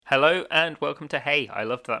Hello and welcome to Hey, I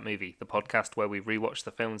Loved That Movie, the podcast where we rewatch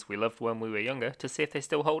the films we loved when we were younger to see if they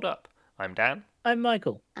still hold up. I'm Dan, I'm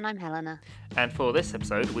Michael. And I'm Helena. and for this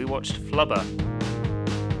episode we watched Flubber.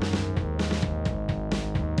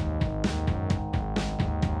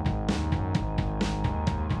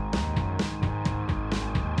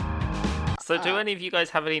 So do any of you guys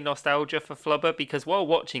have any nostalgia for Flubber? Because while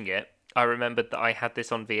watching it, I remembered that I had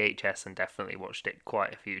this on VHS and definitely watched it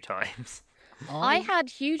quite a few times. I had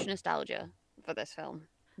huge nostalgia for this film,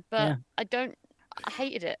 but Yeah. I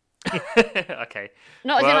hated it. Okay.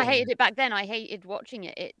 Not as in Well- I hated it back then, I hated watching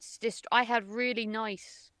it. It's just, I had really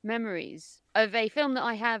nice memories of a film that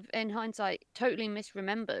I have, in hindsight, totally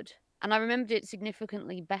misremembered. And I remembered it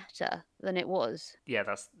significantly better than it was. Yeah,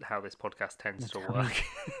 that's how this podcast tends That's to how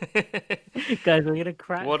work. Guys, we're gonna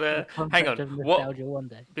crack What the hang concept on, of what- nostalgia one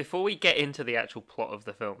day. Before we get into the actual plot of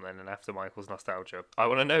the film, then, and after Michael's nostalgia, I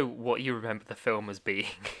want to know what you remember the film as being.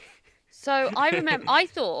 So I remember, I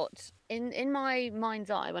thought, in my mind's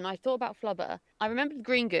eye, when I thought about Flubber, I remembered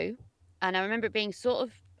green goo, and I remember it being sort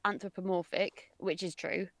of anthropomorphic, which is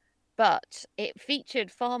true, but it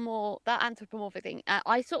featured far more, that anthropomorphic thing.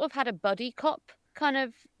 I sort of had a buddy cop kind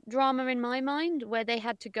of drama in my mind, where they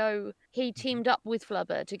had to go, he teamed up with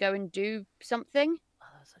Flubber to go and do something. Oh,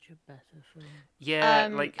 that's such a better film. Yeah,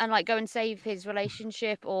 And go and save his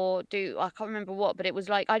relationship or do, I can't remember what, but it was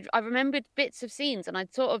like I remembered bits of scenes and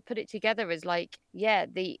I'd sort of put it together as like, yeah,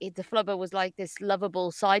 the Flubber was like this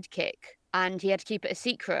lovable sidekick and he had to keep it a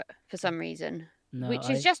secret for some reason, No, which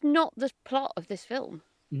is just not the plot of this film.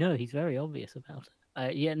 No, he's very obvious about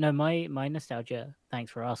it. My nostalgia. Thanks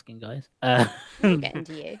for asking, guys. We'll get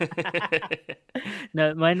into you.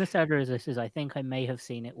 No, my nostalgia is this: I think I may have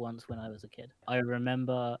seen it once when I was a kid. I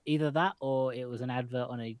remember either that or it was an advert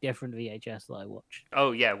on a different VHS that I watched.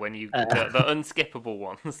 Oh yeah, when you the unskippable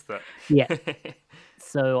ones that. Yeah.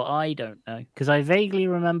 So I don't know because I vaguely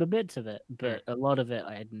remember bits of it, but a lot of it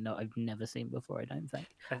I've never seen before. I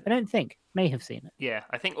don't think may have seen it. Yeah,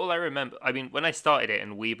 I think all I remember, I mean, when I started it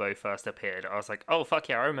and Weibo first appeared, I was like, oh fuck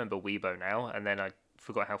yeah, I remember Weibo now, and then I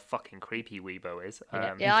forgot how fucking creepy Weibo is.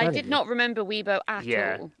 Yeah. Yeah, I did Incredible. not remember Weibo at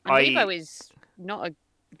Yeah, all. And Weibo is not a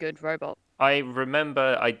good robot. I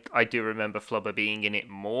remember, I do remember Flubber being in it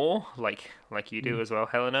more, like you do as well,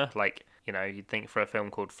 Helena. Like, you know, you'd think for a film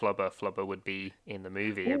called Flubber would be in the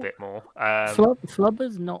movie a bit more.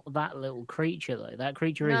 Flubber's not that little creature though. That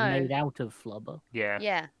creature is No. made out of flubber. Yeah.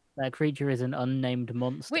 Yeah. That creature is an unnamed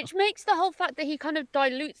monster. Which makes the whole fact that he kind of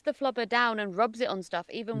dilutes the Flubber down and rubs it on stuff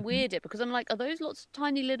even weirder, because I'm like, are those lots of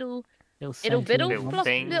tiny little little Little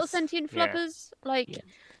things. little sentient Yeah. flubbers? Like, Yeah.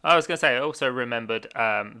 I was going to say, I also remembered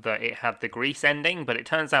that it had the grease ending, but it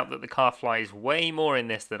turns out that the car flies way more in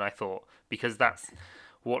this than I thought, because that's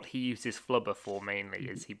what he uses Flubber for mainly,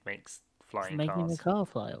 is he makes flying making cars. the car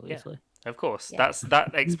fly, obviously. Of course, Yeah.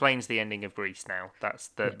 that explains the ending of Grease now. That's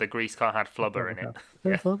the grease car had Flubber in it.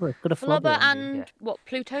 Yeah. Flubber. It's got a flubber. Flubber in it. and what,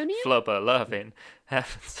 plutonium? Flubber loving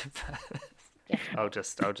heavens to pass. I'll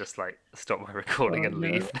just like stop my recording and no.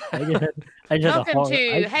 leave. I just had Welcome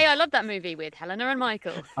to Hey, I Love That Movie with Helena and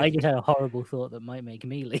Michael. I just had a horrible thought that might make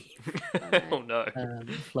me leave. Oh no.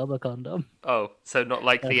 Flubber condom. Oh, so not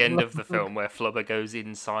like the end of the film where Flubber goes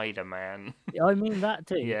inside a man. I mean that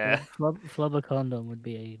too. Yeah. Flubber condom would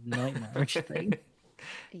be a nightmarish thing.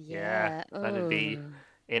 Yeah, that'd be Ugh.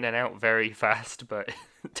 in and out very fast, but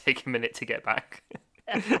take a minute to get back.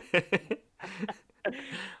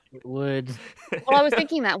 It would. Well, I was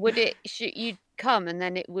thinking that you'd come and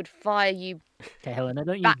then it would fire you Okay, Helena,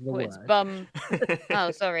 don't use backwards, the word. bum.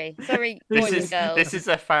 Oh, sorry, This boys is and girls. this is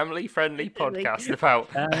a family-friendly podcast about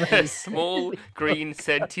a Family- small green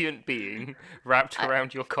sentient being wrapped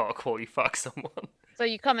around your cock while you fuck someone. So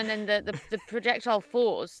you come and then the projectile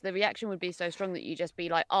force, the reaction would be so strong that you just be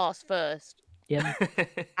like arse first Yeah,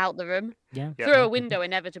 out the room. yeah. Yeah. Through a window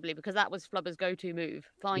inevitably, because that was Flubber's go-to move.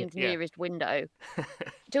 Find Yeah. nearest window.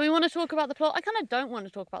 Do we want to talk about the plot? I kind of don't want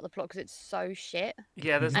to talk about the plot because it's so shit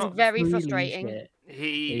Yeah, there's and not. very Really frustrating. shit.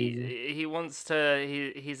 He wants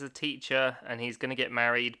to. He's a teacher and he's gonna get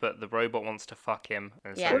married, but the robot wants to fuck him,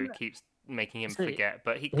 and so Yeah. he keeps making him So- forget.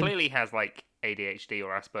 But he clearly has like ADHD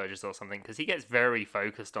or Asperger's or something, because he gets very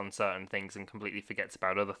focused on certain things and completely forgets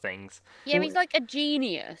about other things. Yeah, he's like a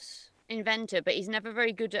genius inventor, but he's never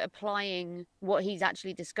very good at applying what he's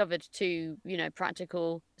actually discovered to,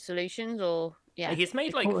 practical solutions or yeah. He's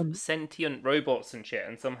made like Important. sentient robots and shit,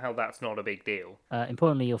 and somehow that's not a big deal.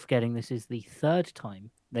 Importantly, you're forgetting this is the third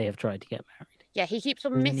time they have tried to get married. Yeah, he keeps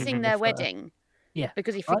on Isn't even missing the their first. wedding. Yeah.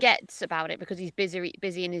 Because he forgets about it because he's busy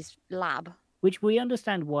in his lab. Which we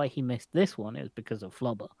understand why he missed this one. It was because of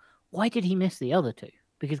Flubber. Why did he miss the other two?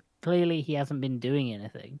 Because clearly he hasn't been doing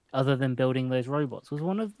anything other than building those robots. Was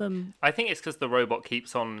one of them? I think it's because the robot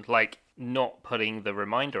keeps on like not putting the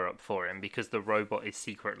reminder up for him because the robot is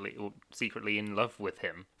secretly in love with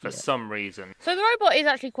him for Yeah. some reason. So the robot is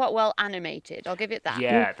actually quite well animated. I'll give it that.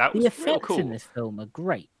 Yeah, that The was effects real cool. in this film are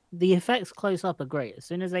great. The effects close up are great. As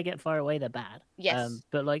soon as they get far away, they're bad. Yes.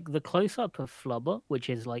 But like the close up of Flubber, which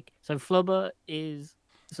is like so Flubber is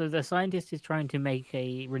so the scientist is trying to make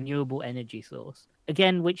a renewable energy source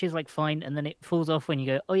again, which is like fine, and then it falls off when you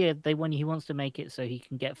go, oh yeah, he wants to make it so he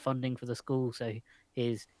can get funding for the school, so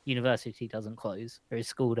his university doesn't close or his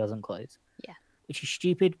school doesn't close. Yeah. Which is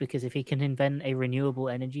stupid because if he can invent a renewable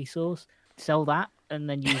energy source, sell that and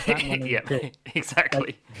then use that money Yeah, to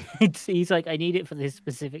exactly. he's like, I need it for this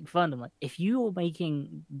specific fund. I'm like, if you're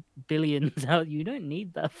making billions out, you don't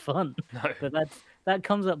need that fund. No. But that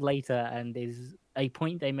comes up later and is a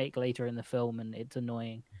point they make later in the film, and it's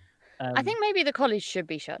annoying. I think maybe the college should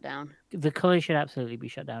be shut down. The college should absolutely be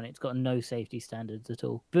shut down. It's got no safety standards at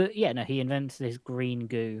all. But yeah, no, he invents this green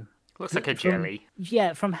goo. Looks like a From- jelly.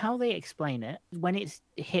 Yeah, from how they explain it, when it's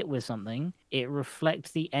hit with something, it reflects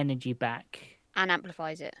the energy back. And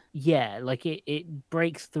amplifies it. Yeah, like it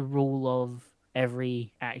breaks the rule of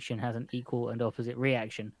every action has an equal and opposite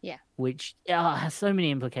reaction. Yeah. Which has so many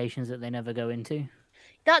implications that they never go into.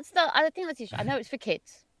 I think that's the issue. I know it's for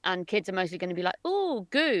kids, and kids are mostly going to be like, "Oh,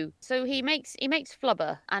 goo." So he makes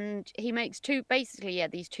Flubber, and he makes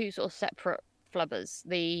these two sort of separate Flubbers.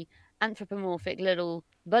 The anthropomorphic little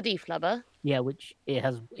buddy Flubber, Yeah, which is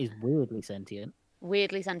weirdly sentient.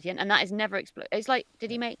 weirdly sentient, and that is never exploded. It's like,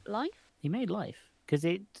 did he make life? He made life because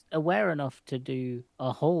it's aware enough to do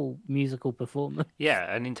a whole musical performance.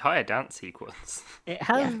 Yeah, an entire dance sequence. It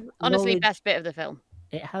has Honestly, knowledge- best bit of the film.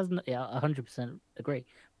 It has, yeah, 100% agree.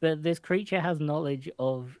 But this creature has knowledge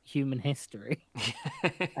of human history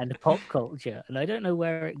and pop culture, and I don't know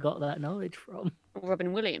where it got that knowledge from.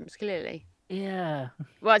 Robin Williams, clearly. Yeah,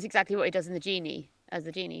 Well, that's exactly what he does in as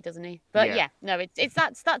the genie, doesn't he? But Yeah. yeah, no, it's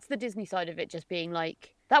that's the Disney side of it, just being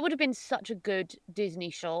like, that would have been such a good Disney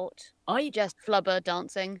short. Just Flubber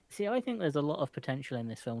dancing. I think there's a lot of potential in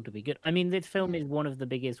this film to be good. I mean, this film is one of the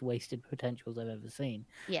biggest wasted potentials I've ever seen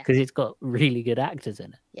Yeah. because it's got really good actors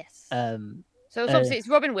in it. Yes. So it's obviously it's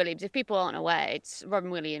Robin Williams. If people aren't aware, it's Robin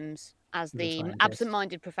Williams as The the scientist.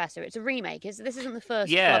 absent-minded professor. It's a remake. This isn't the first.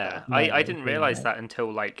 Yeah, Flubber. No, I it's didn't really realize nice. that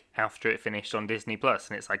until like after it finished on Disney Plus,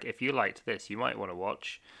 and it's like if you liked this, you might want to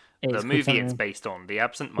watch It's the called movie it's something- based on, The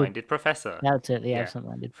Absent-Minded Professor. That's it, the Yeah.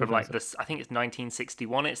 absent-minded From like professor, this, I think it's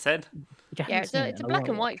 1961. It said, which I Yeah, haven't it's seen a in it's a a black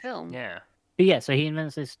and while. white film. yeah, But yeah, so he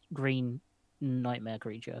invents this green nightmare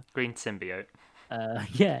creature. green symbiote.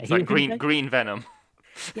 Yeah, It's he like green invents- green venom.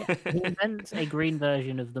 Yeah, he invents a green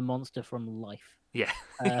version of the monster from Life. Yeah,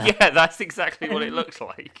 Uh, yeah, that's exactly what it looks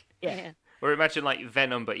like. Yeah. Or imagine like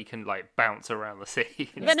Venom, but he can like bounce around the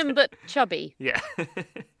city. Venom, but chubby. Yeah.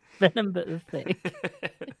 Venom, but the thing.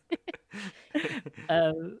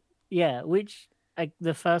 Yeah, which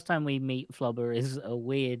the first time we meet Flubber is a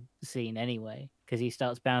weird scene anyway, because he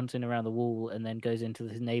starts bouncing around the wall and then goes into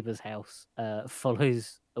his neighbor's house,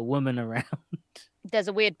 follows a woman around. There's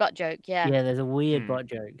a weird butt joke. Yeah. Yeah, there's a weird Hmm. butt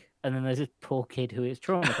joke. And then there's this poor kid who is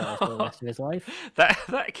traumatized for the rest of his life.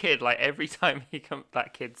 That kid, like every time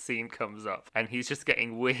that kid's scene comes up, and he's just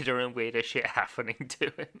getting weirder and weirder shit happening to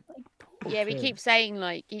him. Poor Yeah, we kid. keep saying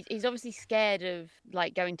like he's obviously scared of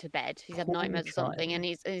like going to bed. He's had Poor nightmares or something, child.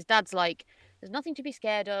 and his dad's like, "There's nothing to be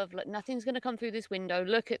scared of. Like nothing's gonna come through this window.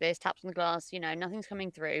 Look at this. Taps on the glass. You know, nothing's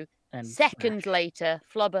coming through." And Seconds smash. later,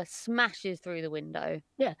 Flubber smashes through the window.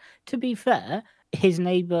 To be fair, his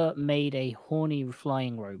neighbor made a horny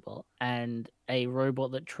flying robot and a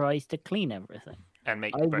robot that tries to clean everything. And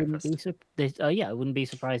make I wouldn't breakfast. be I wouldn't be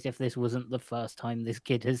surprised if this wasn't the first time this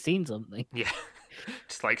kid has seen something. Yeah,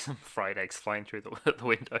 just like some fried eggs flying through the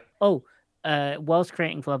window. Oh, whilst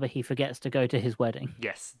creating Flubber, he forgets to go to his wedding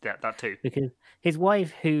Yes, that too. because his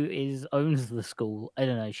wife, who owns the school, I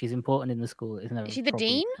don't know, she's important in the school. It's never Is she the properly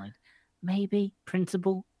dean? explained. Maybe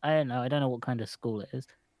principal. I don't know. I don't know what kind of school it is.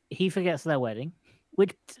 He forgets their wedding,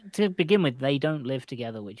 which to begin with, they don't live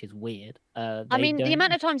together, which is weird. I They mean, the don't-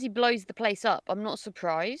 amount of times he blows the place up, I'm not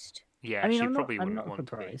surprised. Yeah, I mean, she I'm probably not, I'm wouldn't not want to be.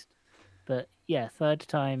 surprised. But yeah, third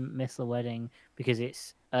time miss the wedding because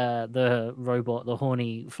it's the robot, the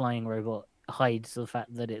horny flying robot, hides the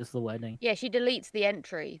fact that it's the wedding. Yeah, she deletes the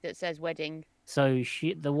entry that says wedding. So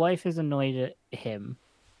the wife is annoyed at him,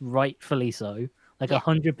 rightfully so, like Yeah.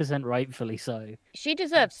 100% rightfully so. She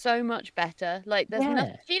deserves so much better. Like,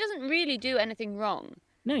 Yeah. she doesn't really do anything wrong.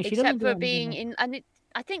 No, she Except doesn't do for anything being wrong. in, and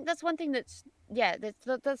I think that's one thing that's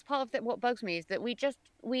part of what bugs me is that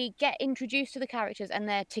we get introduced to the characters and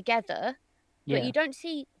they're together, Yeah. but you don't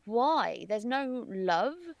see why. There's no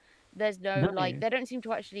love. There's no like. No. They don't seem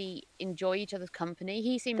to actually enjoy each other's company.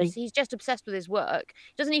 He seems They- he's just obsessed with his work.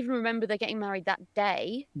 He doesn't even remember they're getting married that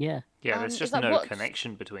day. Yeah. Yeah, there's It's just like, no what's-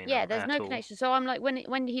 connection between Yeah, them there's at no all. connection. So I'm like,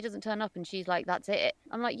 when he doesn't turn up and she's like, "That's it,"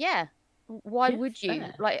 I'm like, yeah. Why Yeah, would you?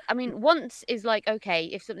 fair. Like, I mean, once is like, okay,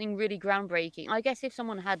 if something really groundbreaking, I guess if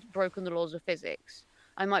someone had broken the laws of physics,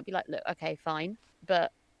 I might be like, look, okay, fine,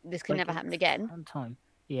 but this can Like, never happen again. one time.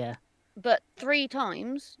 Yeah. But 3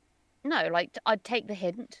 times, no, like, I'd take the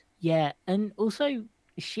hint. Yeah, and also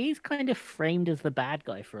she's kind of framed as the bad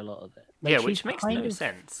guy for a lot of it. Like, Yeah, she's which makes kind no of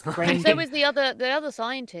sense. framed So as- is the other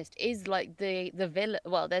scientist is like the villain.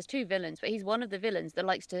 Well, there's 2 villains, but he's one of the villains that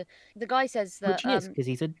likes to. The guy says that which he is because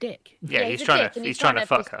he's a dick. Yeah, Yeah, he's he's a trying dick to and he's he's trying to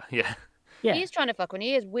trying to fuck her. Yeah. Yeah. he is trying to fuck her, and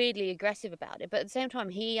he is weirdly aggressive about it. But at the same time,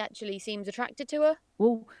 he actually seems attracted to her.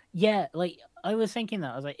 Well, yeah, like I was thinking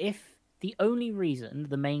that I was like, if the only reason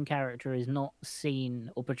the main character is not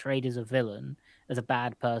seen or portrayed as a villain, as a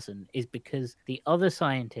bad person, is because the other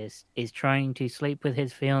scientist is trying to sleep with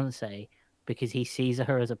his fiance because he sees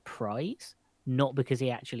her as a prize, not because he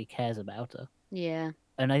actually cares about her. Yeah.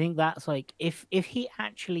 And I think that's like if he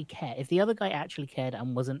actually cared, if the other guy actually cared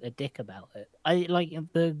and wasn't a dick about it, I like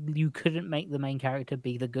you couldn't make the main character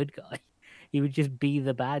be the good guy. He would just be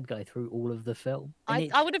the bad guy through all of the film.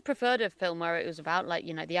 And I would have preferred a film where it was about like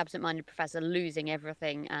the absent-minded professor losing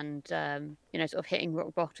everything and sort of hitting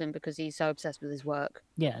rock bottom because he's so obsessed with his work.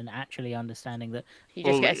 yeah, and actually understanding that You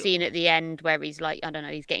just Well, get a scene at the end where he's like, I don't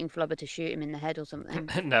know, he's getting Flubber to shoot him in the head or something.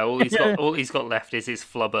 No, all he's got left is his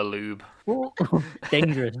flubber lube.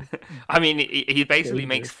 dangerous. I mean, he basically Dangerous.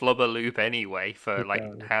 makes flubber lube anyway for He like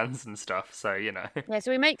does. hands and stuff. So Yeah,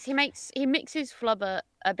 so he mixes Flubber,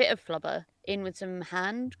 a bit of Flubber in with some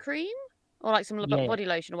hand cream or like some Yeah, body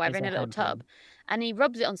lotion or whatever it's in a a little hand tub, cream. and he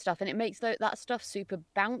rubs it on stuff, and it makes that stuff super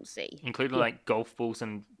bouncy. including Yeah. like golf balls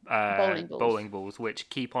and Bowling balls. which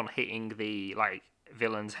keep on hitting the like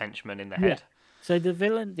villain's henchman in the Yeah. head. So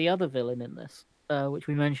the other villain in this, which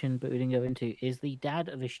we mentioned but we didn't go into, is the dad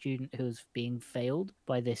of a student who's being failed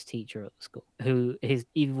by this teacher at the school. Who his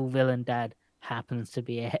evil villain dad happens to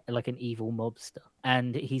be like an evil mobster,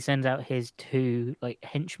 and he sends out his 2 like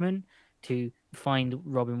henchmen to find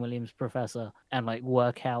Robin Williams' professor and like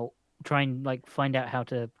try and like find out how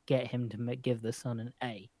to get him to give the son an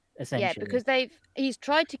A. Essentially, Yeah, because he's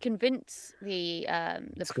tried to convince the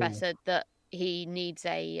School. professor that he needs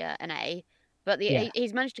an A, but Yeah.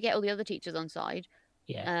 he's managed to get all the other teachers on side,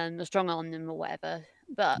 or strong on them or whatever.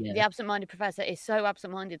 But the Yeah. absent-minded professor is so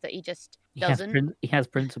absent-minded that he just he has, doesn't. he has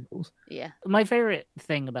principles. Yeah, My favorite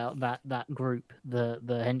thing about that group, the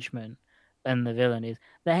henchmen and the villain, is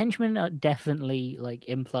the henchmen are definitely like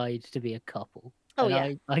implied to be a couple. Oh, And yeah.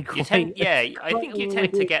 I I quite, think you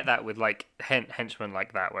tend to weird. get that with like henchmen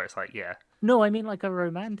like that, where it's like, yeah, No, I mean like a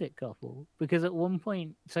romantic couple, because at one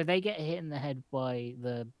point, so they get hit in the head by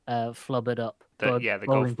the flubbered up the bowling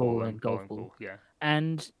golf ball ball and golf bowling ball, yeah.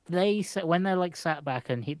 And when they're like sat back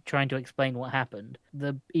and trying to explain what happened,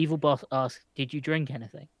 the evil boss asks, "Did you drink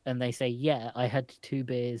anything?" And they say, "Yeah, I had 2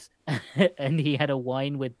 beers," and he had a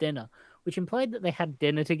wine with dinner, which implied that they had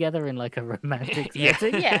dinner together in like a romantic Yeah.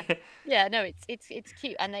 setting. yeah. No, it's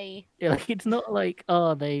cute, and they. Like it's not like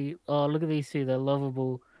look at these 2, they're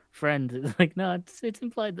lovable friends. It's like no, it's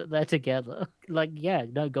implied that they're together. Like yeah,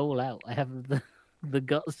 no, go all out. I have the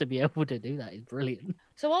guts to be able to do that. Is brilliant.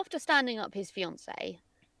 So after standing up his fiancée,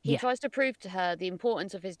 he Yeah. tries to prove to her the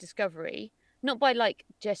importance of his discovery, not by like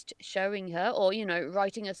just showing her or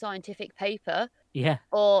writing a scientific paper Yeah,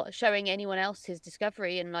 or showing anyone else his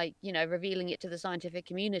discovery and like revealing it to the scientific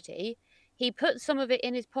community. He puts some of it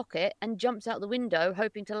in his pocket and jumps out the window,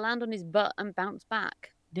 hoping to land on his butt and bounce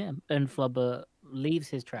back. yeah. And Flubber leaves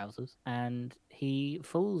his trousers and he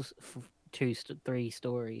falls 3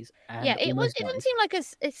 stories. And Yeah, it almost doesn't dies. seem like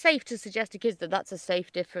it's safe to suggest to kids that that's a safe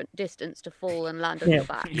different distance to fall and land on your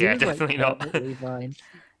back. He Yeah, was, like, definitely not. perfectly fine.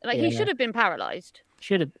 Like he Yeah. should have been paralyzed,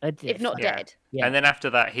 Should have, if not Yeah. dead. Yeah. And then after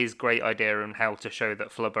that, his great idea on how to show that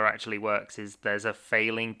Flubber actually works is there's a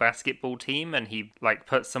failing basketball team, and he like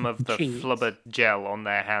puts some of the Cheats. Flubber gel on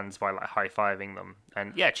their hands by like high-fiving them,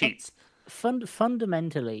 and yeah, cheats.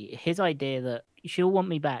 Fundamentally, his idea that she'll want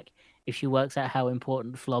me back if she works out how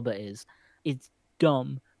important Flubber is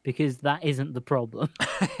dumb because that isn't the problem.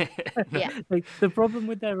 Yeah. Like the problem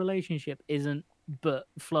with their relationship isn't but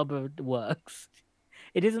Flubber works.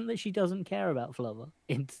 It isn't that she doesn't care about Flubber.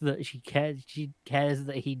 It's that she cares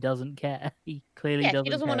that he doesn't care. He clearly Yeah, doesn't. he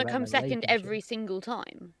doesn't care want to about come their second relationship. every single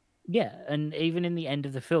time. Yeah, and even in the end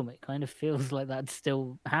of the film, it kind of feels like that's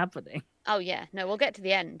still happening. Oh yeah, no, we'll get to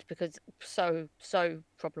the end because so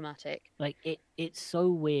problematic. Like it's so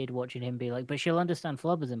weird watching him be like, but she'll understand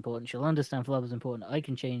Flubber's important. She'll understand Flubber's important. I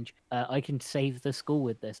can change. I can save the school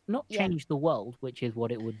with this. Not Yeah. change the world, which is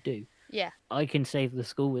what it would do. Yeah. I can save the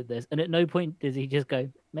school with this. And at no point does he just go,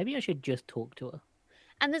 maybe I should just talk to her.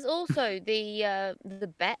 And there's also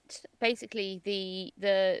the bet, basically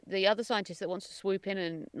the other scientist that wants to swoop in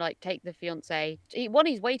and like take the fiance. He's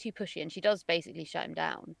way too pushy, and she does basically shut him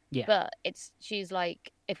down. Yeah. But she's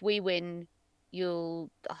like, if we win,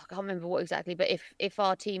 I can't remember what exactly, but if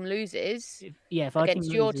our team loses If our against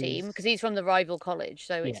team your loses, team, because he's from the rival college,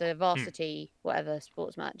 so it's a varsity whatever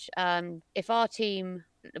sports match. If our team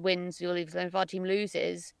wins, you'll leave. If our team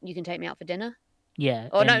loses, you can take me out for dinner. Yeah.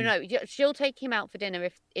 Oh no, she'll take him out for dinner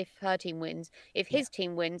if her team wins. If his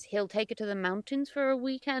team wins, he'll take her to the mountains for a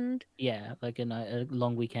weekend. Yeah, like a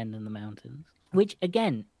long weekend in the mountains. Which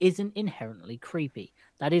again isn't inherently creepy.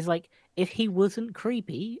 That is like, if he wasn't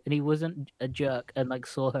creepy and he wasn't a jerk and like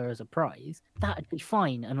saw her as a prize, that'd be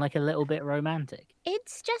fine and like a little bit romantic.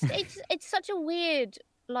 It's just it's such a weird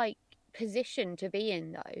like position to be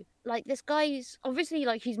in though. Like, this guy's obviously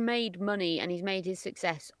like, he's made money and he's made his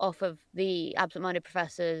success off of the absent-minded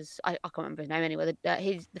professor's, I can't remember his name anyway,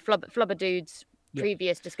 the Flubber dude's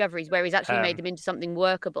previous discoveries, where he's actually made them into something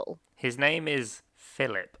workable. His name is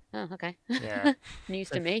Philip. Oh, okay. Yeah. News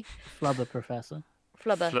to me. Flubber professor.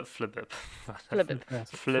 Flubber. Flubber.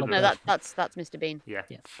 Flubber. No, that's Mr. Bean. Yeah.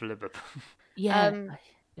 Flubber. Yeah.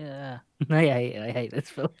 Yeah. I hate this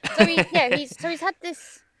film. So he's had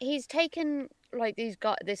this. He's taken like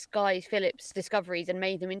this guy Philip's discoveries and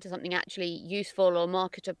made them into something actually useful or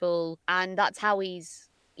marketable, and that's how he's,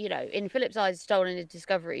 in Philip's eyes, stolen his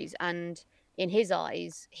discoveries, and in his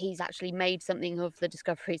eyes, he's actually made something of the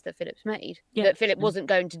discoveries that Philip's made that Philip wasn't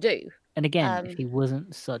going to do. And again, if he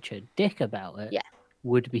wasn't such a dick about it,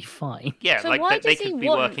 would be fine. Yeah, So like they could be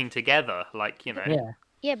working together, like, Yeah.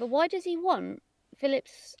 Yeah, but why does he want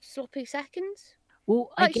Philip's sloppy seconds?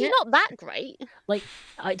 Well, Like, he's not that great. Like,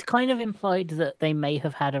 it's kind of implied that they may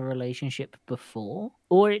have had a relationship before,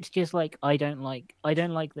 or it's just like, I don't like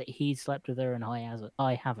that he's slept with her and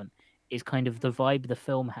I haven't. Is kind of the vibe the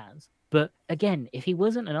film has. But again, if he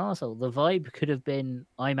wasn't an arsehole, the vibe could have been,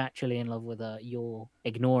 I'm actually in love with her, you're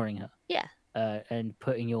ignoring her. Yeah. And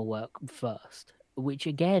putting your work first, which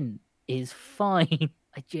again is fine.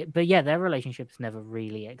 But yeah, their relationship's never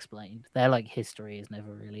really explained. Their like history is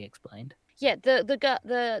never really explained. Yeah,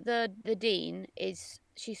 the dean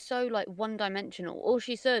she's so like one-dimensional. All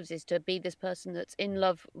she serves is to be this person that's in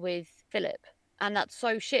love with Philip, and that's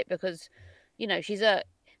so shit because,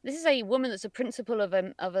 this is a woman that's a principal of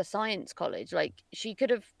a science college. Like, she could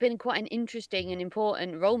have been quite an interesting and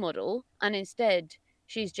important role model, and instead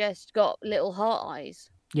she's just got little heart eyes.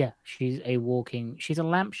 Yeah, she's a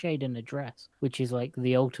lampshade in a dress, which is like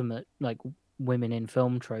the ultimate like women in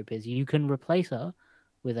film trope is you can replace her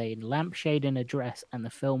with a lampshade in a dress and the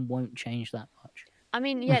film won't change that much. I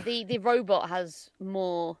mean, yeah, the robot has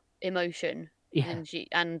more emotion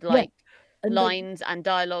and lines and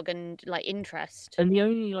dialogue and like interest. And the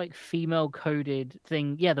only like female coded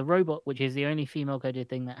thing, the robot, which is the only female coded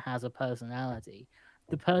thing that has a personality.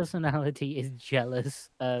 The personality is jealous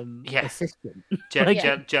assistant.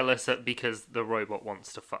 Jealous because the robot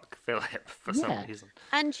wants to fuck Philip for some reason.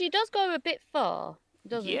 And she does go a bit far,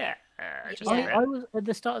 doesn't it? Yeah. I was at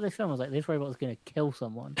the start of this film. I was like, "This robot's going to kill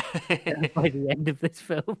someone." By the end of this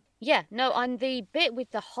film, and the bit with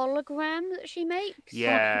the hologram that she makes,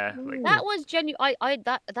 that was genuine.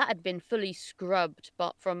 That had been fully scrubbed,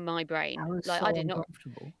 but from my brain, I did not.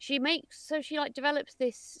 She develops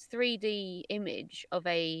this 3D image of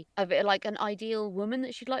it, like an ideal woman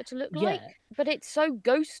that she'd like to look like, but it's so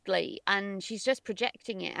ghostly, and she's just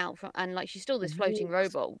projecting it out from, and like she's still this floating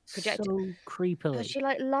robot projecting so creepily. But she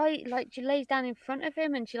she lays down in front of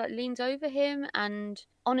him and she like leans over him, and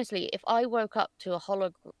honestly, if I woke up to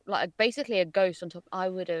a basically a ghost on top, I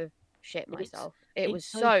would have shit myself. It was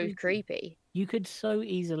so creepy. You could so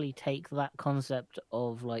easily take that concept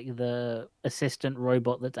of like the assistant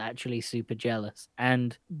robot that's actually super jealous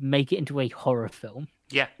and make it into a horror film.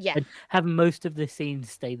 Yeah. And have most of the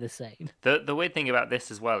scenes stay the same. The weird thing about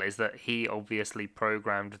this as well is that he obviously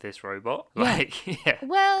programmed this robot. Like,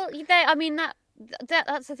 Well,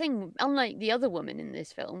 that's the thing. Unlike the other woman in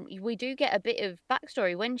this film, we do get a bit of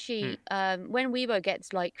backstory when she, when Weebo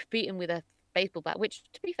gets like beaten with a baseball bat, which,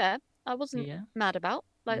 to be fair, I wasn't mad about.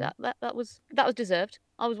 Like that was deserved.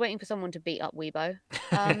 I was waiting for someone to beat up Weebo.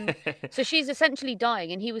 So she's essentially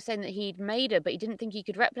dying, and he was saying that he'd made her, but he didn't think he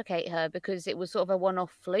could replicate her because it was sort of a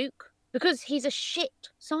one-off fluke. because he's a shit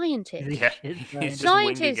scientist. He's a Yeah, shit he's scientist. just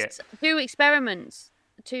winging it. Scientists do experiments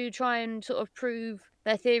to try and sort of prove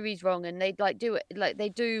their theories wrong, and they do it they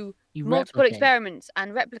do You multiple replicate. experiments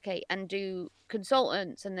and replicate and do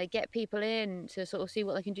consultants, and they get people in to sort of see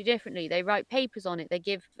what they can do differently. They write papers on it. They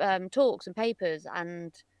give talks and papers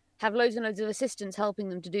and have loads and loads of assistants helping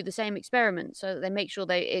them to do the same experiment, so that they make sure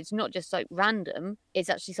it's not just like random. It's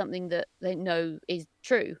actually something that they know is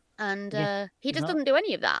true. And Yeah, he it's just not- doesn't do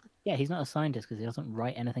any of that. Yeah, he's not a scientist because he doesn't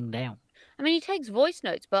write anything down. I mean, he takes voice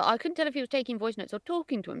notes, but I couldn't tell if he was taking voice notes or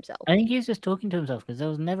talking to himself. I think he was just talking to himself because there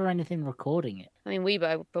was never anything recording it. I mean,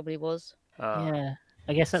 Weibo probably was. Yeah,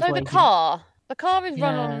 I guess that's So why. the car is run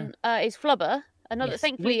Yeah. on is Flubber, another Yes,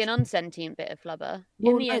 thankfully which- an unsentient bit of Flubber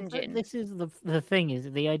Well, in the no, engine. This is the thing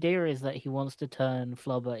is the idea is that he wants to turn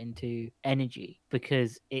Flubber into energy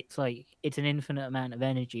because it's an infinite amount of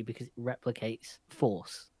energy because it replicates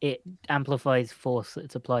force. It amplifies force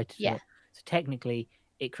that's applied to Yeah. it. So technically,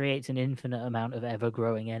 it creates an infinite amount of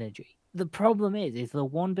ever-growing energy. The problem is the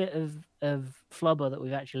one bit of Flubber that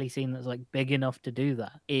we've actually seen that's like big enough to do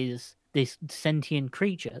that is this sentient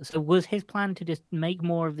creature. So was his plan to just make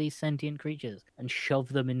more of these sentient creatures and shove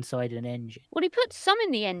them inside an engine? Well, he puts some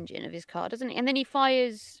in the engine of his car, doesn't he? And then he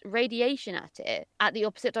fires radiation at it at the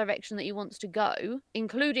opposite direction that he wants to go,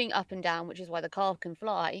 including up and down, which is why the car can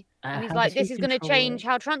fly. And he's How like, does he this is going to control change it?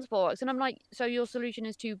 how transport works. And I'm like, so your solution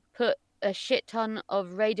is to put a shit ton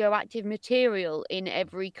of radioactive material in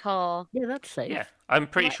every car? Yeah, that's safe. Yeah, I'm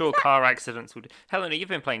pretty Like, sure car accidents would. Helena, you've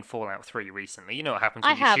been playing Fallout 3 recently. You know what happens I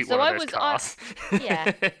when you have, shoot so one I of those was- cars.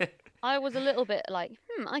 yeah. I was a little bit like,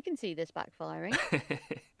 I can see this backfiring.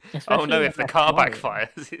 Oh Especially no! when If the that's car Mario.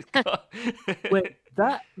 backfires, it's got... Wait,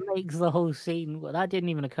 that makes the whole scene. Well, that didn't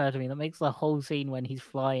even occur to me. That makes the whole scene when he's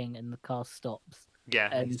flying and the car stops yeah,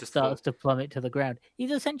 and he's just starts to plummet to the ground.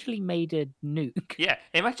 He's essentially made a nuke. Yeah,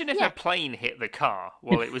 imagine if Yeah. a plane hit the car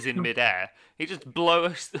while it was in midair. He just blow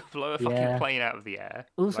a fucking Yeah. plane out of the air.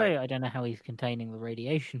 Also, Like, I don't know how he's containing the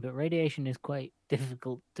radiation, but radiation is quite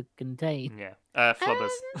difficult to contain. yeah, flubbers.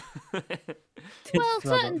 Well, Flubber,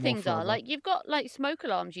 certain more things are flubber. like you've got like smoke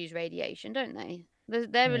alarms use radiation, don't they?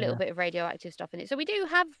 They're a little Yeah. bit of radioactive stuff in it. So we do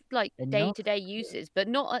have like They're not- day-to-day uses, but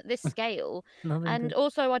not at this scale. Nothing And to-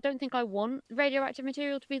 also, I don't think I want radioactive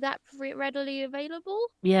material to be that readily available.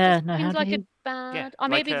 yeah, Just no, how seems do like you... a bad. yeah,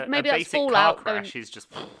 maybe like a maybe that's basic Fallout. car going- crash is just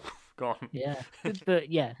gone. Yeah, but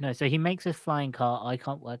yeah, no. So he makes a flying car. I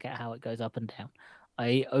can't work out how it goes up and down.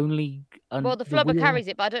 I only. Well, the flubber wheel- carries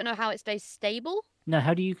it, but I don't know how it stays stable. No,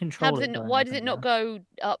 how do you control How does it? it? going Why up does and it not down?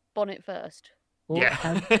 go up on it first? Well, Yeah.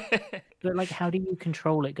 how- but like, how do you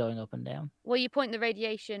control it going up and down? Well, you point the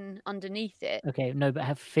radiation underneath it. Okay, no,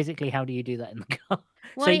 but physically, how do you do that in the car?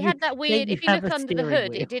 Well, So he you- had that weird. you If you have look a under the steering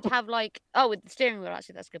hood, wheel. it did have like with the steering wheel.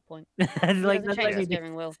 Actually, that's a good point. It's He like doesn't that's change what the you do.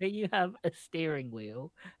 steering wheel. So you have a steering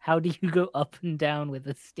wheel. How do you go up and down with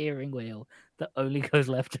a steering wheel that only goes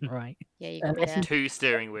left and right? Yeah, you Um, got it's yeah. 2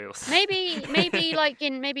 steering wheels. Maybe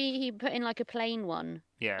maybe he put in like a plain one.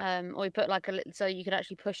 Yeah. Or he put like a little so you could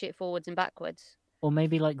actually push it forwards and backwards. Or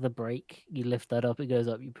maybe like the brake, you lift that up, it goes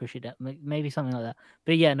up, you push it down, maybe something like that.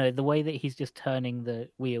 But yeah, no, the way that he's just turning the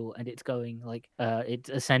wheel and it's going like it's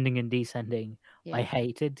ascending and descending, I Yeah.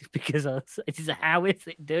 hate it because it's how is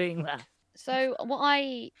it doing that? So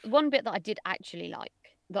one bit that I did actually like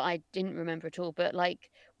that I didn't remember at all, but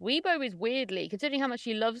like Weibo is weirdly, considering how much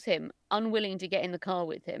she loves him, unwilling to get in the car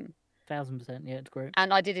with him. 1000%, yeah, it's great.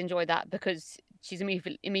 And I did enjoy that because she's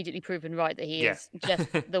immediately proven right that he Yeah. is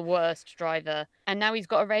just the worst driver. And now he's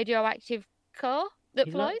got a radioactive car that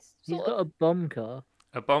He's got- flies. He's sort got of. a bomb car.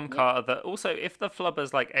 A bomb car that also, if the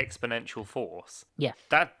flubber's like exponential force, Yeah.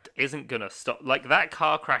 that isn't gonna stop. Like that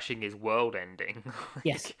car crashing is world ending.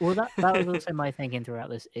 Yes. Well, that was also my thinking throughout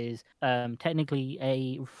this is technically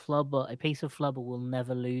a piece of flubber will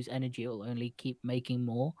never lose energy. It will only keep making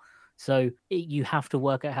more. So you have to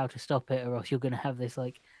work out how to stop it, or else you're going to have this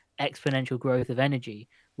like exponential growth of energy,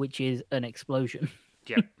 which is an explosion.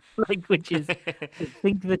 Yeah. Like, which is, I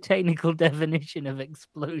think, the technical definition of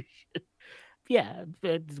explosion. Yeah,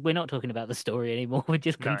 but we're not talking about the story anymore. We're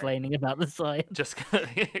just No. complaining about the science. Just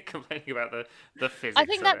complaining about the physics. I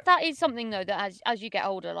think of that it. that is something though that as you get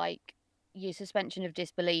older, like your suspension of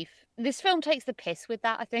disbelief. This film takes the piss with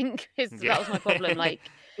that. I think that was my problem. Like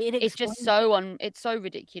it's just explains- it's so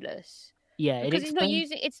ridiculous yeah, it because explains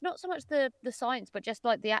it's not so much the science, but just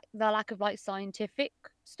like the lack of like scientific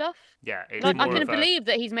stuff. Yeah, it's Like I more can of a- believe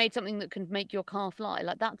that he's made something that can make your car fly.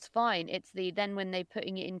 Like that's fine. It's then when they're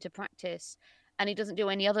putting it into practice. And he doesn't do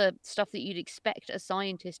any other stuff that you'd expect a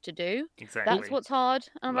scientist to do. Exactly. That's what's hard.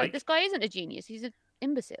 And I'm like, Like- this guy isn't a genius. He's an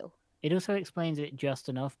imbecile. It also explains it just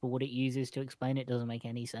enough, but what it uses to explain it doesn't make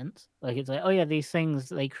any sense. Like it's like, oh yeah, these things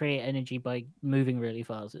they create energy by moving really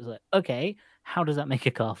fast. It's like, okay, how does that make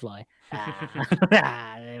a car fly?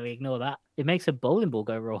 We ignore that. It makes a bowling ball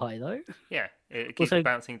go real high though. Yeah, it keeps Also,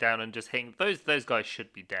 bouncing down and just hitting. Those guys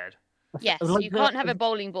should be dead. Yes, like you can't have a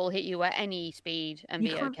bowling ball hit you at any speed and You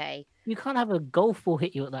be can't- okay. you can't have a golf ball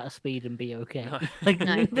hit you at that speed and be okay. No. Like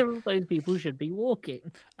No. neither of those people should be walking.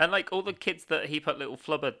 And like all the kids that he put little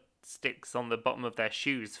flubber sticks on the bottom of their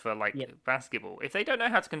shoes for like Yep. basketball. If they don't know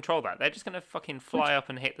how to control that, they're just gonna fucking fly up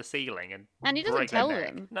and hit the ceiling And he doesn't break their tell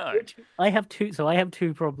neck. them. No. I have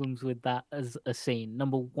two problems with that as a scene.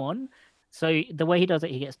 Number one, so the way he does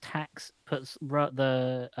it, he gets tacks, puts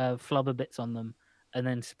the flubber bits on them, and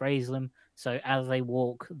then sprays them. So as they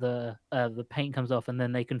walk, the paint comes off, and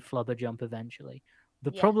then they can flubber jump eventually.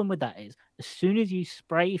 The Yeah. problem with that is, as soon as you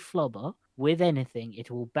spray flubber with anything, it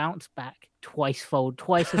will bounce back twice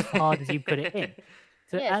as hard as you put it in.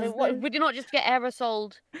 So Yeah, as so what, the- would you not just get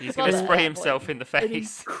aerosoled? He's flubber gonna at spray that himself point? in the an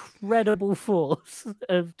face. incredible force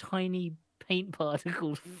of tiny paint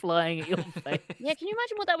particles flying at your face, Yeah, can you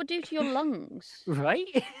imagine what that would do to your lungs? right?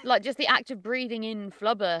 Like just the act of breathing in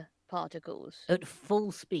flubber particles. At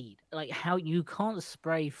full speed. Like how you can't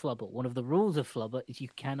spray flubber. One of the rules of flubber is you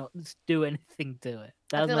cannot do anything to it.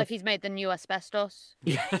 That I was feel my like he's made the new asbestos.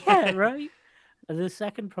 yeah, right. The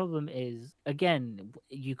second problem is again,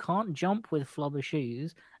 you can't jump with flubber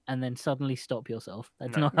shoes and then suddenly stop yourself.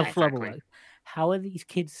 That's No, not how no. flubber exactly. works. How are these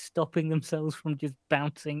kids stopping themselves from just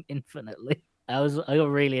bouncing infinitely? I got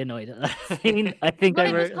really annoyed at that scene. I think Well, I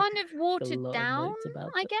it was wrote kind of watered lot of down, notes about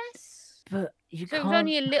I it. guess. but you So it can't was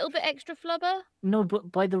only a little bit extra flubber. no, but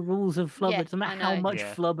by the rules of flubber, Yeah, it doesn't matter I how know. much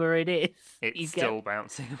Yeah. flubber it is. It's you still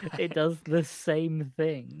bouncing. it does the same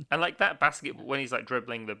thing. And like that basketball, when he's like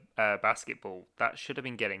dribbling the basketball, that should have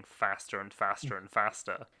been getting faster and faster and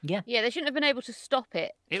faster. Yeah, they shouldn't have been able to stop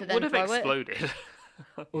it. to It then would have throw it. exploded.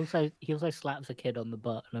 Also, he also slaps a kid on the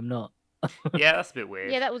butt, and I'm not Yeah, that's a bit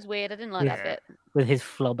weird. Yeah, that was weird. I didn't like that Yeah. bit. with his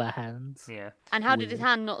flubber hands. Yeah. And how did his Weird.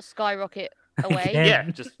 hand not skyrocket away? Again, Yeah,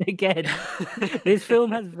 just- again. This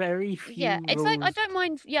film has very few. Yeah, it's like I rules. don't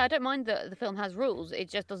mind. Yeah, I don't mind that the film has rules. It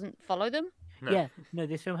just doesn't follow them. No. Yeah, no,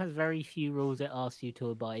 this film has very few rules it asks you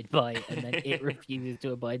to abide by, and then it refuses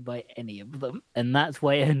to abide by any of them, and that's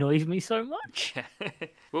why it annoys me so much.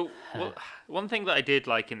 well, one thing that I did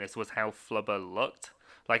like in this was how Flubber looked.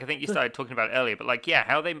 Like I think you started talking about it earlier, but like yeah,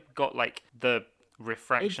 how they got like the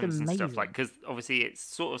refractions and stuff. Like because obviously it's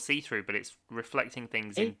sort of see through, but it's reflecting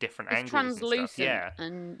things in different It's angles translucent. and stuff. Yeah.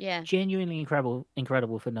 And yeah. Genuinely incredible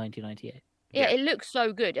for 1998. Yeah, Yeah. it looks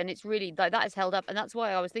so good, and it's really like that is held up, and that's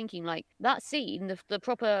why I was thinking like that scene, the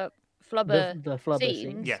proper flubber The flubber scenes.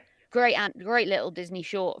 scenes. Yeah. Great little Disney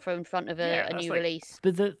short from in front of a, Yeah, a that's new like- release.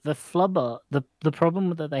 But the flubber, the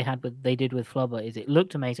problem that they did with flubber is it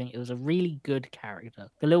looked amazing. It was a really good character.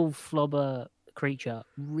 The little flubber creature,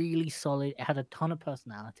 really solid. It had a ton of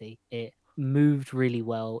personality. It moved really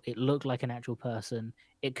well. It looked like an actual person.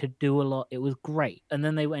 It could do a lot. It was great. And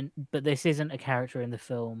then they went, but this isn't a character in the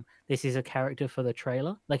film. This is a character for the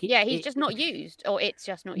trailer. Like Yeah, he's just not used, or it's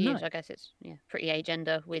just not No. used. I guess it's pretty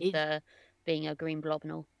agender with It- being a green blob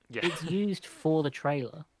and all. Yeah. It's used for the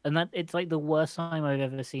trailer, and that it's like the worst time I've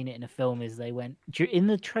ever seen it in a film is they went in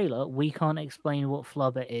the trailer. We can't explain what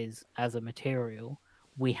flubber is as a material.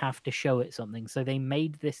 We have to show it something. So they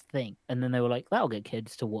made this thing, and then they were like, "That'll get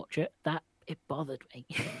kids to watch it." It bothered me.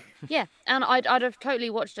 Yeah, and I'd have totally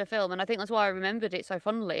watched a film, and I think that's why I remembered it so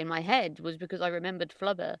fondly in my head was because I remembered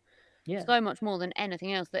Flubber yeah, so much more than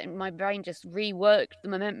anything else that my brain just reworked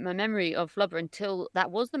my memory of Flubber until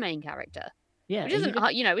that was the main character, yeah. which and you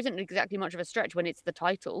isn't isn't exactly much of a stretch when it's the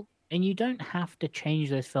title. And you don't have to change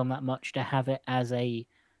this film that much to have it as a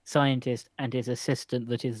scientist and his assistant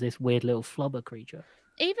that is this weird little flubber creature.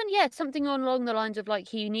 Even something along the lines of like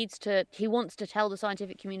he wants to tell the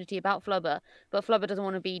scientific community about Flubber, but Flubber doesn't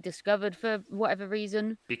want to be discovered for whatever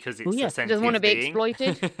reason. Because it's Well, yeah, a he He sentient doesn't want to be being.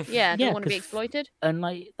 exploited. Yeah, Yeah, doesn't want to be 'cause- exploited. And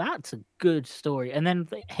like that's a good story. And then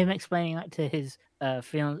him explaining that to his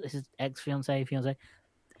his ex-fiance,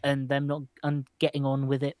 and them not getting on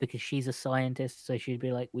with it because she's a scientist, so she'd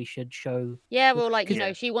be like, we should show. Yeah, well, like,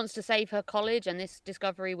 Yeah. she wants to save her college, and this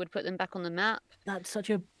discovery would put them back on the map. That's such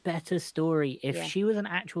a better story if Yeah. she was an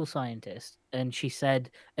actual scientist and she said,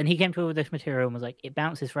 and he came to her with this material and was like, it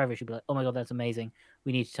bounces forever. She'd be like, oh my god, that's amazing.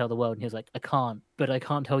 We need to tell the world. And he was like, I can't, but I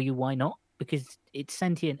can't tell you why not, because it's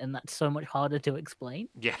sentient and that's so much harder to explain.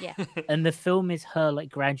 Yeah. Yeah. And the film is her like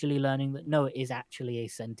gradually learning that no, it is actually a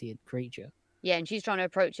sentient creature. Yeah, and she's trying to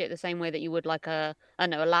approach it the same way that you would like a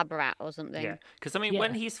lab rat or something. Yeah, because I mean,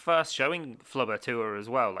 when Yeah. he's first showing Flubber to her as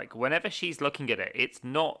well, like whenever she's looking at it, it's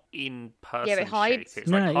not in person shape. hides. It's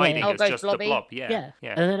No, like yeah, hiding yeah. Oh, it as goes just blobby. a blob. Yeah,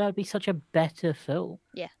 And then that'd be such a better film.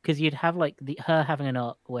 Yeah. Because you'd have like her having an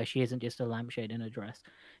arc where she isn't just a lampshade in a dress,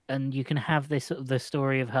 and you can have this sort of the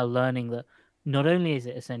story of her learning that not only is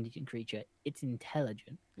it a sentient creature, it's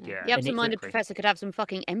intelligent. Yeah, The absent-minded exactly. professor could have some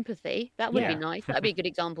fucking empathy. That would Yeah. be nice. That'd be a good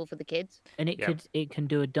example for the kids. And it Yeah. can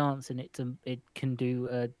do a dance, and it can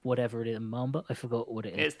do whatever it is, a mamba. I forgot what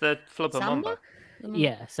it is. It's the Flubber Samba? Mamba.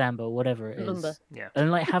 Yeah, samba, whatever it is. Lumba. Yeah.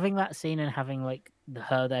 And like having that scene and having like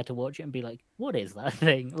her there to watch it and be like, "What is that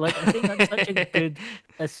thing?" Like I think that's such a good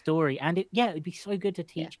story, and it'd be so good to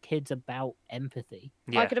teach kids about empathy.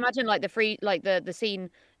 I Yeah. could imagine like the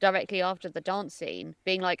scene directly after the dance scene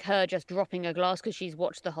being like her just dropping a glass because she's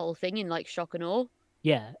watched the whole thing in like shock and awe.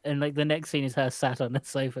 Yeah, and like the next scene is her sat on a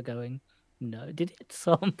sofa going, "No, did it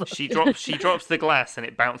samba?" She drops the glass and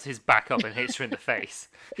it bounces back up and hits her in the face.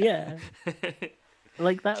 Yeah.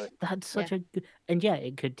 Like that's such a good, and yeah,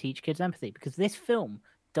 it could teach kids empathy because this film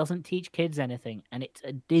doesn't teach kids anything, and it's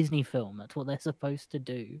a Disney film. That's what they're supposed to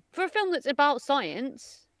do. For a film that's about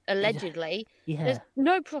science, allegedly, Yeah, there's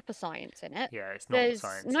no proper science in it. Yeah, it's not There's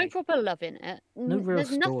science. no proper love in it. No real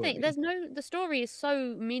There's nothing. story. There's no. The story is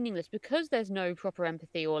so meaningless because there's no proper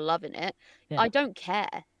empathy or love in it. Yeah. I don't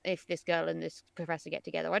care if this girl and this professor get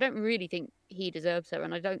together. I don't really think he deserves her,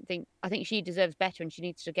 and I think she deserves better, and she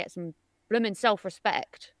needs to get some blooming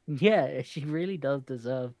self-respect. yeah, she really does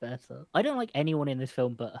deserve better. I don't like anyone in this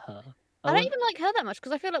film but her. I don't want- even like her that much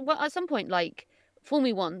because I feel like at some point, like, fool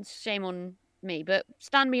me once, shame on me, but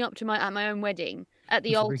stand me up to at my own wedding at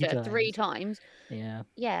the 3 altar 3 times. Yeah,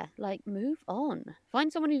 Yeah, like move on. Find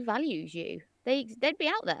someone who values you. They'd be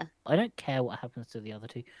out there. I don't care what happens to the other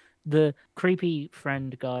two. The creepy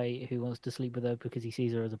friend guy who wants to sleep with her because he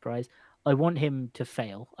sees her as a prize. I want him to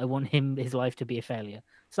fail. I want his life to be a failure.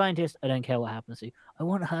 Scientist, I don't care what happens to. I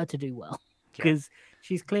want her to do well Yeah. because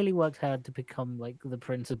she's clearly worked hard to become like the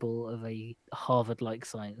principal of a Harvard-like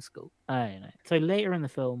science school. I don't know. So later in the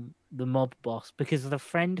film, the mob boss, because the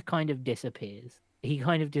friend kind of disappears, he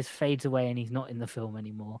kind of just fades away and he's not in the film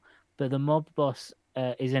anymore. But the mob boss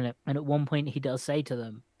is in it, and at one point he does say to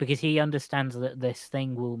them, because he understands that this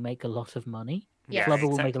thing will make a lot of money. Yeah, Flubber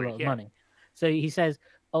will make a exactly, lot of yeah. money. So he says,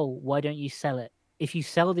 "Oh, why don't you sell it? If you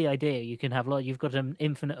sell the idea, you can have you've got an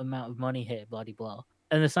infinite amount of money here, blah de blah."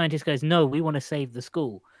 And the scientist goes, "No, we want to save the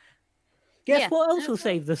school." Guess Yeah, what else will that's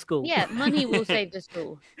save the school? Yeah, money will save the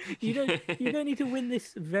school. you don't need to win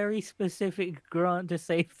this very specific grant to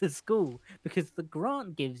save the school because the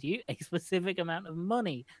grant gives you a specific amount of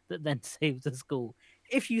money that then saves the school.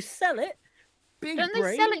 If you sell it, big Don't they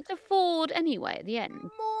brain, sell it to Ford anyway at the end? more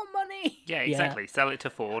money. Yeah, exactly. Sell it to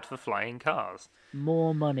Ford for flying cars.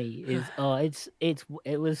 More money is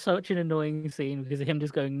it was such an annoying scene because of him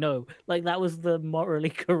just going no, like that was the morally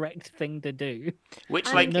correct thing to do. Which,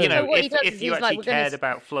 And like, so you know, what he does if is you he's like, actually "We're gonna cared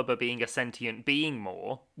about Flubber being a sentient being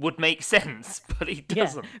more, would make sense, but he Yeah,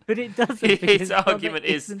 doesn't. but it doesn't. because His Flubber argument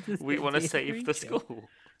is, isn't a we want to sentient save the creature. school.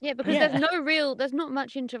 Yeah, because Yeah. there's not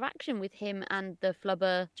much interaction with him and the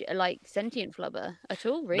Flubber, like sentient Flubber at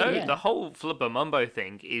all, really. No, Yeah. the whole Flubber Mumbo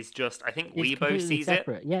thing is just, I think It's Weibo completely sees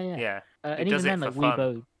separate. Yeah, yeah. it. Yeah. And does even it then, for like fun.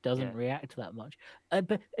 Weibo doesn't Yeah. react that much.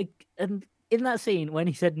 And in that scene, when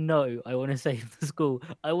he said no, I want to save the school,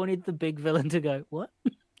 I wanted the big villain to go, "What?"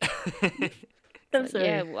 I'm sorry.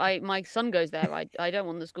 Yeah, my son goes there. I don't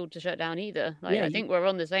want the school to shut down either. Like, Yeah, I think we're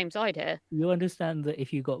on the same side here. You understand that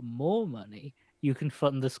if you got more money, you can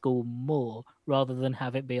fund the school more rather than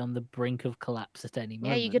have it be on the brink of collapse at any Yeah,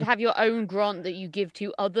 moment. you could have your own grant that you give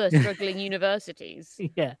to other struggling universities.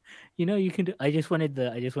 Yeah, you can do. I just wanted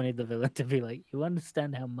the villain to be like, "You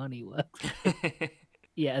understand how money works."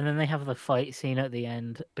 Yeah, and then they have the fight scene at the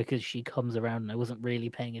end because she comes around, and I wasn't really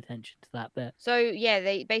paying attention to that bit. So yeah,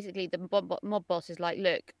 they basically the mob boss is like,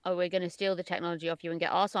 look, we're going to steal the technology off you and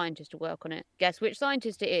get our scientist to work on it. Guess which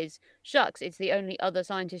scientist it is? Shucks, it's the only other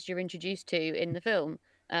scientist you're introduced to in the film.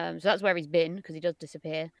 So that's where he's been because he does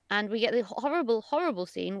disappear, and we get the horrible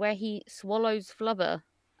scene where he swallows Flubber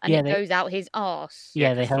and Yeah, it they- goes out his arse.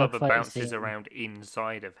 Yeah, they 'cause have a Flubber fight bounces scene. around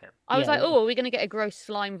inside of him. I was Yeah, like, oh, are we going to get a gross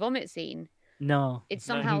slime vomit scene? No, It's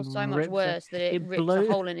No, somehow he so much rips a- worse that it it rips blows-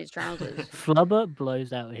 a hole in his trousers. Flubber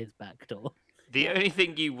blows out his back door. The only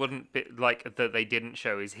thing you wouldn't like that they didn't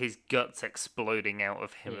show is his guts exploding out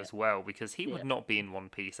of him Yeah. as well, because he would Yeah. not be in one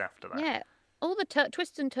piece after that. Yeah, all the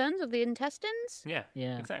twists and turns of the intestines. Yeah,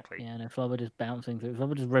 Yeah, exactly. yeah, no, Flubber just bouncing through,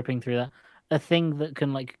 Flubber just ripping through that. A thing that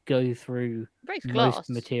can like go through Breaks glass. most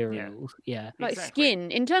materials. Yeah, Like Exactly.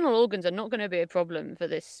 skin, internal organs are not going to be a problem for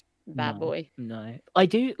this bad No. boy. No, I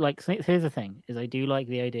do like. Here's the thing: is I do like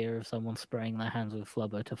the idea of someone spraying their hands with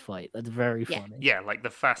flubber to fight. That's very Yeah. funny. Yeah, like the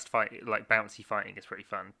fast fight, like bouncy fighting is pretty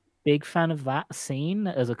fun. Big fan of that scene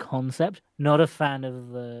as a concept. Not a fan of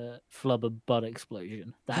the flubber butt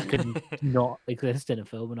explosion. That could not exist in a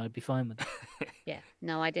film, and I'd be fine with it. Yeah.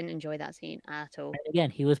 No, I didn't enjoy that scene at all. And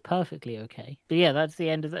again, he was perfectly okay. But yeah, that's the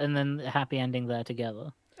end of it, and then the happy ending there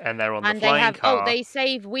together. And they're on the And they flying have car. they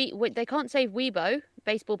save they can't save Weebo,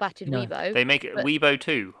 baseball batted No. Weebo. They make it but- Weebo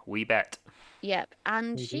too. We bet. Yep.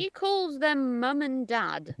 And Maybe. she calls them mum and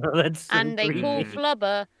dad. That's so And they call creepy.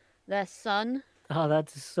 Flubber their son. Oh,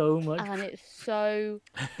 that's so much. And it's so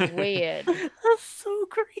weird. That's so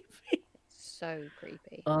creepy. So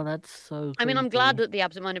creepy. Oh, that's so. I mean, I'm glad creepy. that the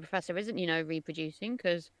absent-minded professor isn't, reproducing,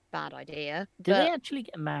 because bad idea. Did they But actually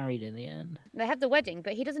get married in the end? they have the wedding,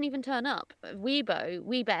 but he doesn't even turn up.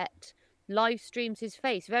 Weebet, live streams his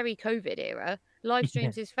face, very COVID era, live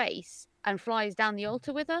streams his face and flies down the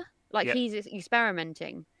altar with her. Like Yep. he's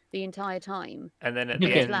experimenting the entire time. And then at the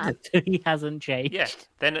Okay. end, lab. He hasn't changed. yeah.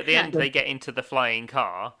 Then at the No. end, they get into the flying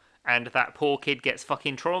car, and that poor kid gets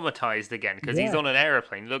fucking traumatized again because he's Yeah. on an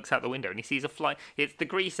aeroplane, looks out the window, and he sees a fly. It's the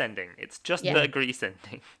grease ending. It's just Yeah. the grease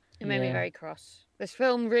ending. It made me Yeah. very cross. This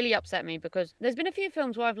film really upset me because there's been a few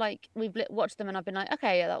films where we've watched them and I've been like,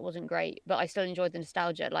 okay, yeah, that wasn't great, but I still enjoyed the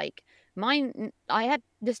nostalgia. Like mine, I had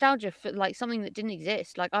nostalgia for like something that didn't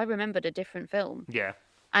exist. Like I remembered a different film, Yeah.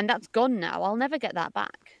 and that's gone now. I'll never get that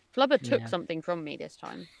back. Flubber took Yeah. something from me this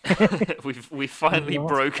time. We've finally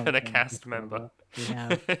lost broken a something cast with member. We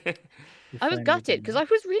have. We I was finally gutted did because that. I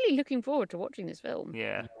was really looking forward to watching this film.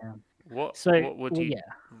 Yeah. Yeah. What So, what would well, you yeah.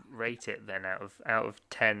 rate it then out of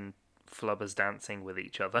 10 flubbers dancing with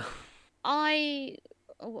each other? I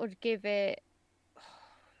would give it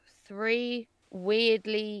 3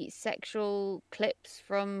 weirdly sexual clips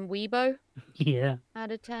from Weibo Yeah.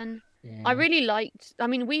 out of 10. Yeah. I really liked. I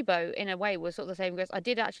mean, Weibo in a way was sort of the same because I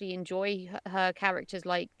did actually enjoy her characters,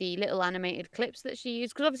 like the little animated clips that she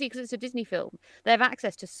used. Because obviously, because it's a Disney film, they have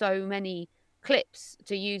access to so many clips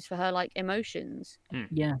to use for her like emotions,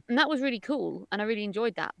 Yeah. and that was really cool, and I really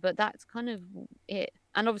enjoyed that. But that's kind of it.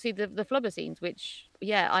 And obviously the Flubber scenes, which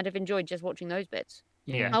I'd have enjoyed just watching those bits.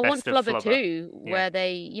 Yeah. I want Best of Flubber Flubber. 2, Yeah. where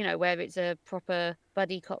they, where it's a proper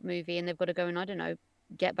buddy cop movie, and they've got to go and I don't know,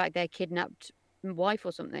 get back their kidnapped wife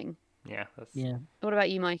or something. Yeah. That's... Yeah. What about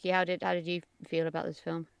you, Mikey? How did you feel about this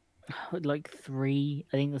film? Like 3.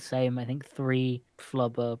 I think the same. I think 3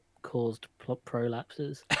 flubber caused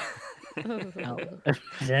prolapses. Out of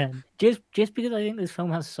 10. Just because I think this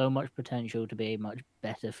film has so much potential to be a much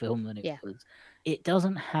better film than it Yeah. was. It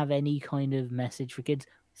doesn't have any kind of message for kids.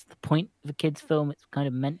 It's the point of a kids film. It's kind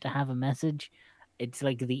of meant to have a message. It's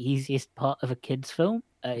like the easiest part of a kids film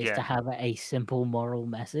is Yeah. to have a simple moral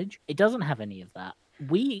message. It doesn't have any of that.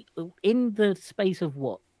 We, in the space of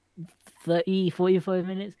what, 30, 45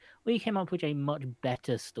 minutes, we came up with a much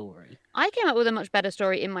better story. I came up with a much better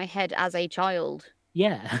story in my head as a child,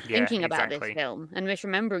 Yeah. Yeah, thinking about this exactly. film and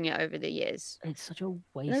misremembering it over the years. It's such a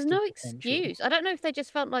waste. There's of no potential. excuse. I don't know if they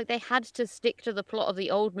just felt like they had to stick to the plot of the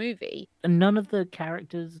old movie. And none of the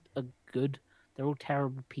characters are good. They're all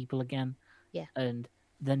terrible people again. Yeah. And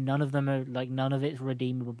then none of them are none of it's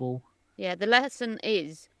redeemable. Yeah, the lesson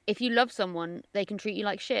is if you love someone, they can treat you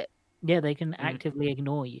like shit. Yeah, they can actively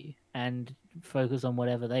ignore you and focus on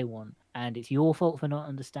whatever they want. And it's your fault for not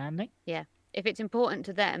understanding. If it's important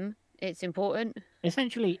to them, it's important.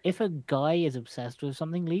 Essentially, if a guy is obsessed with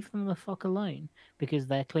something, leave them the fuck alone. Because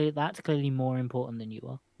that's clearly more important than you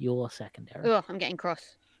are. You're secondary. Ugh, I'm getting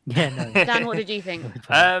cross. Yeah, no. Dan, what did you think?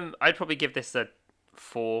 I'd probably give this a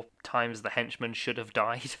 4 times the henchman should have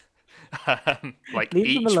died. Like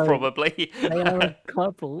Leave them each alone. probably. They are a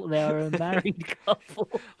couple. They are a married couple.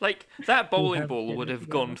 Like that bowling have ball would dinner have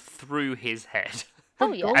gone together. through his head.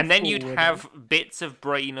 Oh, yeah. golf And then ball you'd would have bits of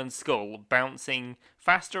brain and skull bouncing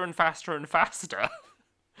faster and faster and faster.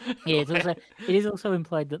 Yeah, it is also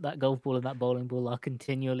implied that golf ball and that bowling ball are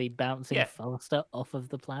continually bouncing Yeah. faster off of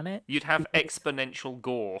the planet. You'd have exponential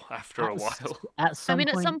gore after a At s- while. At some At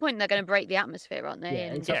point, some point, they're going to break the atmosphere, aren't they? Yeah,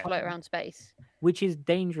 And it's just a- float around space. which is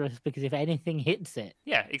dangerous because if anything hits it,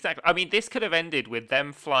 Yeah, exactly. I mean, this could have ended with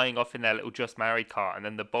them flying off in their little just married car, and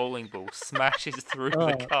then the bowling ball smashes through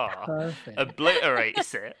the Oh, car, perfect.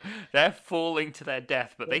 obliterates it. They're falling to their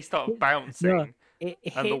death, but they start bouncing, it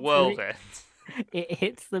and the hits world the, ends. it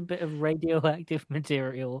hits the bit of radioactive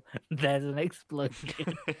material. There's an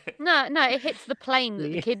explosion. No, it hits the plane that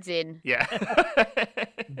the Yeah. kid's in. Yeah.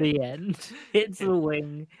 The end. Hits the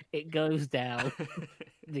wing. It goes down.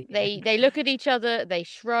 The end. They look at each other, they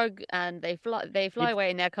shrug, and they fly It's-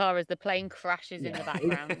 away in their car as the plane crashes in the Yeah,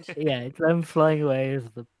 background. Yeah, it's them flying away as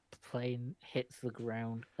the plane hits the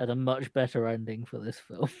ground, and a much better ending for this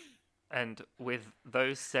film. And with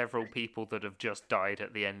those several people that have just died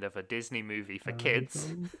at the end of a Disney movie for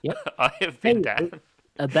kids, Yep. I have been Hey, Dan.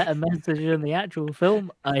 A better message than the actual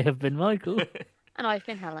film. I have been Michael. And I've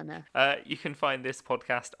been Helena. You can find this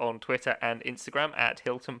podcast on Twitter and Instagram at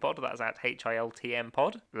HiltonPod. That's at HILTM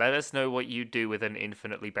Pod. Let us know what you do with an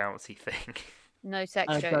infinitely bouncy thing. No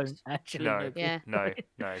sex I jokes. don't actually No, know. Yeah. no,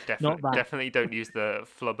 Not that. definitely don't use the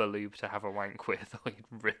flubber lube to have a wank with, or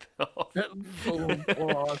you'd rip it off. Full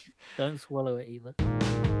blood. Don't swallow it either.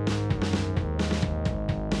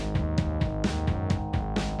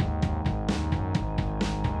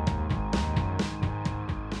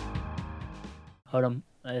 Hold on,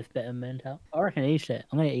 there's a bit of mint out. I reckon eat it.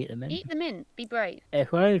 I'm gonna eat the mint. Eat the mint. Be brave.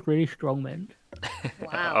 It's one of those really strong mint.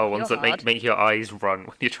 Wow. Oh, ones you're that hard. make your eyes run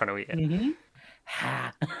when you're trying to eat it.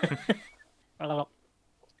 Mm-hmm.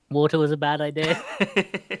 Water was a bad idea.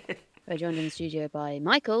 We're joined in the studio by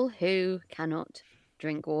Michael, who cannot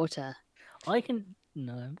drink water. I can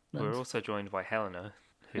no. We're that's- also joined by Helena,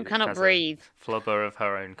 Who cannot has breathe. a flubber of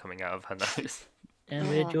her own coming out of her nose. And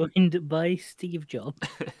we're Oh. joined by Steve Jobs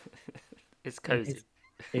It's cozy.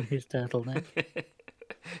 in his turtleneck.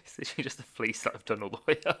 It's literally just a fleece that I've done all the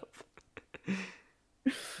way up.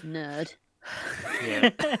 Nerd. Yeah.